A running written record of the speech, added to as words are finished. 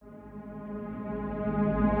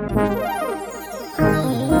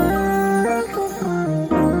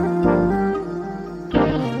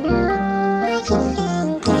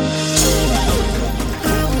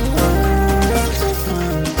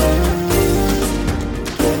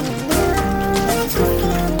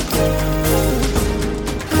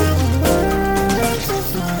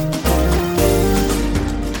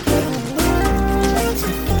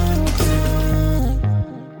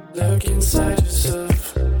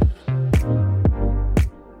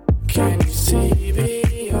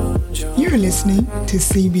You're listening to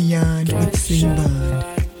See Beyond with C. Bond.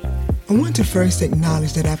 I want to first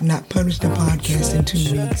acknowledge that I've not published a podcast in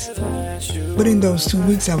 2 weeks. But in those 2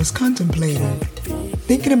 weeks, I was contemplating,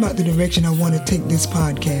 thinking about the direction I want to take this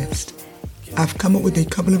podcast. I've come up with a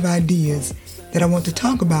couple of ideas that I want to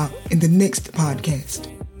talk about in the next podcast.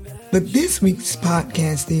 But this week's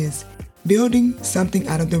podcast is building something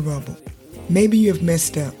out of the rubble. Maybe you have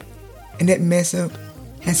messed up, and that mess up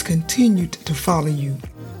has continued to follow you,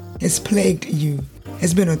 has plagued you,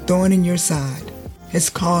 has been a thorn in your side,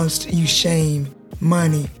 has caused you shame,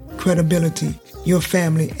 money, credibility, your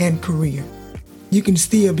family, and career. You can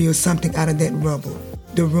still build something out of that rubble,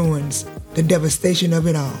 the ruins, the devastation of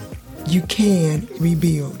it all. You can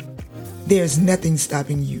rebuild. There's nothing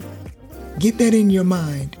stopping you. Get that in your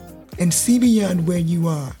mind and see beyond where you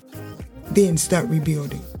are. Then start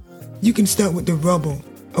rebuilding. You can start with the rubble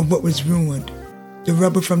of what was ruined, the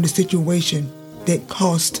rubble from the situation that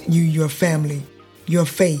cost you your family, your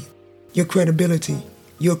faith, your credibility,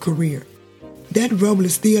 your career. That rubble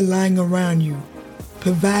is still lying around you,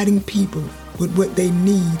 providing people with what they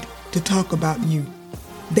need to talk about you.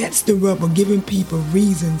 That's the rubble giving people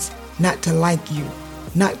reasons not to like you,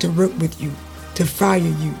 not to work with you, to fire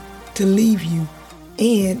you, to leave you,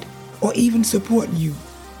 and or even support you.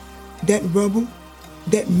 That rubble,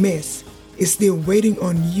 that mess, is still waiting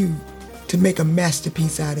on you to make a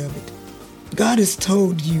masterpiece out of it. God has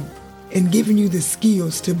told you and given you the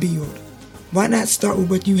skills to build. Why not start with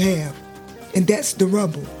what you have? And that's the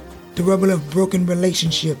rubble of broken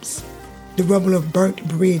relationships, the rubble of burnt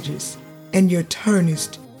bridges, and your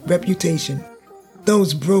tarnished reputation.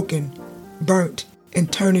 Those broken, burnt,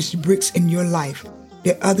 and tarnished bricks in your life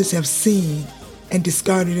that others have seen and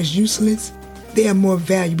discarded as useless, they are more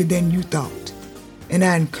valuable than you thought. And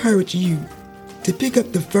I encourage you to pick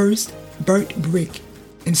up the first burnt brick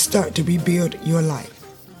and start to rebuild your life.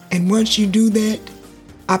 And once you do that,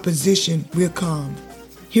 opposition will come.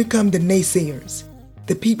 Here come the naysayers,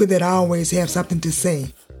 the people that always have something to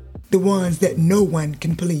say, the ones that no one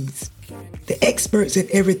can please, the experts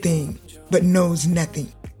at everything but knows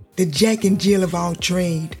nothing, the Jack and Jill of all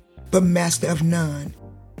trade but master of none,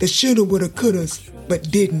 the shoulda, woulda, couldas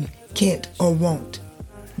but didn't, can't, or won't.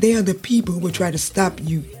 They are the people who will try to stop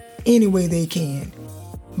you any way they can.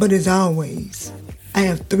 But as always, I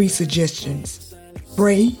have 3 suggestions.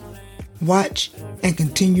 Pray, watch, and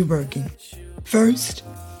continue working. First,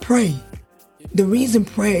 pray. The reason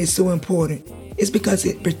prayer is so important is because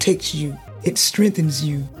it protects you, it strengthens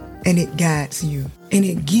you, and it guides you, and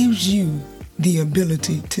it gives you the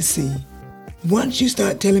ability to see. Once you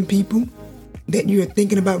start telling people that you're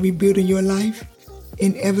thinking about rebuilding your life,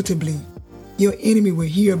 inevitably, your enemy will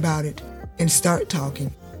hear about it and start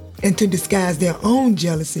talking. And to disguise their own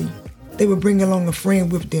jealousy, they will bring along a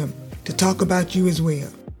friend with them to talk about you as well.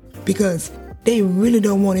 Because they really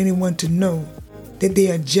don't want anyone to know that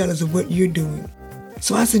they are jealous of what you're doing.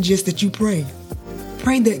 So I suggest that you pray.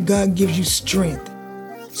 Pray that God gives you strength.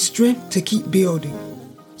 Strength to keep building.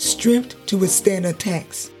 Strength to withstand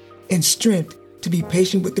attacks. And strength to be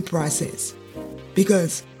patient with the process.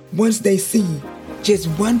 Because once they see just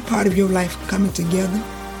one part of your life coming together,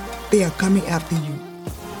 they are coming after you.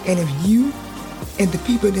 And if you and the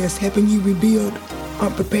people that's helping you rebuild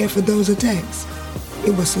aren't prepared for those attacks, it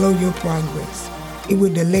will slow your progress. It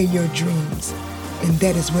will delay your dreams. And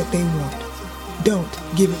that is what they want. Don't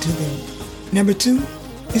give it to them. Number 2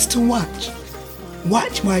 is to watch.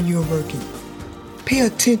 Watch while you're working. Pay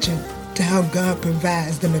attention to how God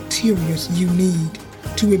provides the materials you need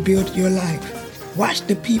to rebuild your life. Watch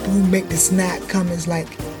the people who make the snide comments like,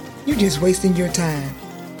 "You're just wasting your time,"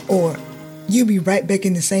 or "You'll be right back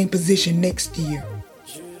in the same position next year."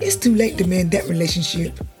 It's too late to mend that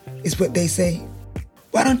relationship, is what they say.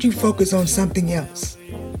 Why don't you focus on something else?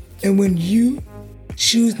 And when you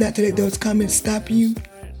choose not to let those comments stop you,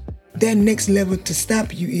 their next level to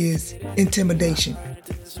stop you is intimidation.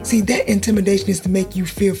 See, that intimidation is to make you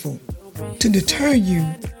fearful, to deter you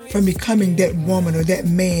from becoming that woman or that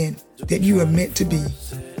man that you are meant to be.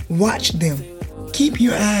 Watch them. Keep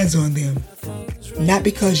your eyes on them. Not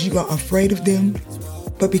because you are afraid of them,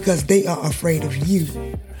 but because they are afraid of you.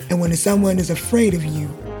 And when someone is afraid of you,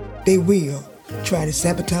 they will try to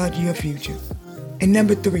sabotage your future. And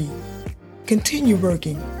number 3, continue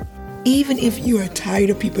working. Even if you are tired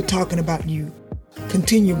of people talking about you,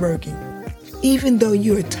 continue working. Even though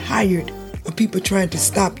you are tired of people trying to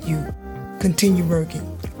stop you, continue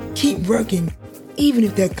working. Keep working even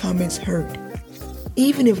if their comments hurt.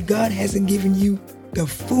 Even if God hasn't given you the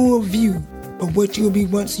full view of what you'll be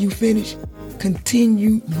once you finish,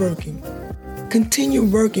 continue working. Continue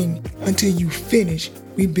working until you finish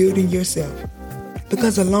rebuilding yourself.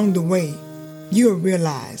 Because along the way, you'll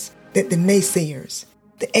realize that the naysayers,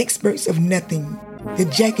 the experts of nothing, the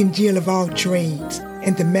Jack and Jill of all trades,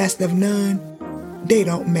 and the master of none, they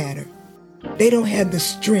don't matter. They don't have the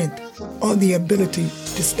strength or the ability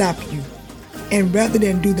to stop you. And rather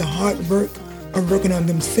than do the hard work of working on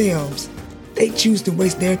themselves, they choose to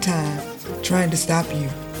waste their time trying to stop you.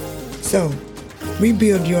 So,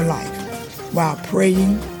 rebuild your life while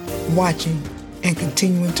praying, watching, and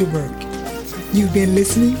continuing to work. You've been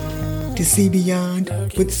listening to See Beyond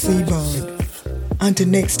with C Bond. Until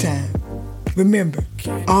next time, remember,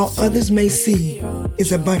 all others may see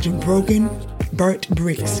is a bunch of broken, burnt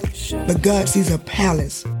bricks, but God sees a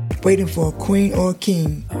palace waiting for a queen or a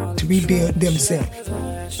king to rebuild themselves.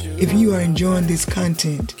 If you are enjoying this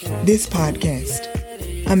content, this podcast,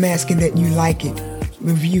 I'm asking that you like it,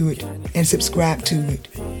 review it, and subscribe to it.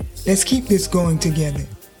 Let's keep this going together.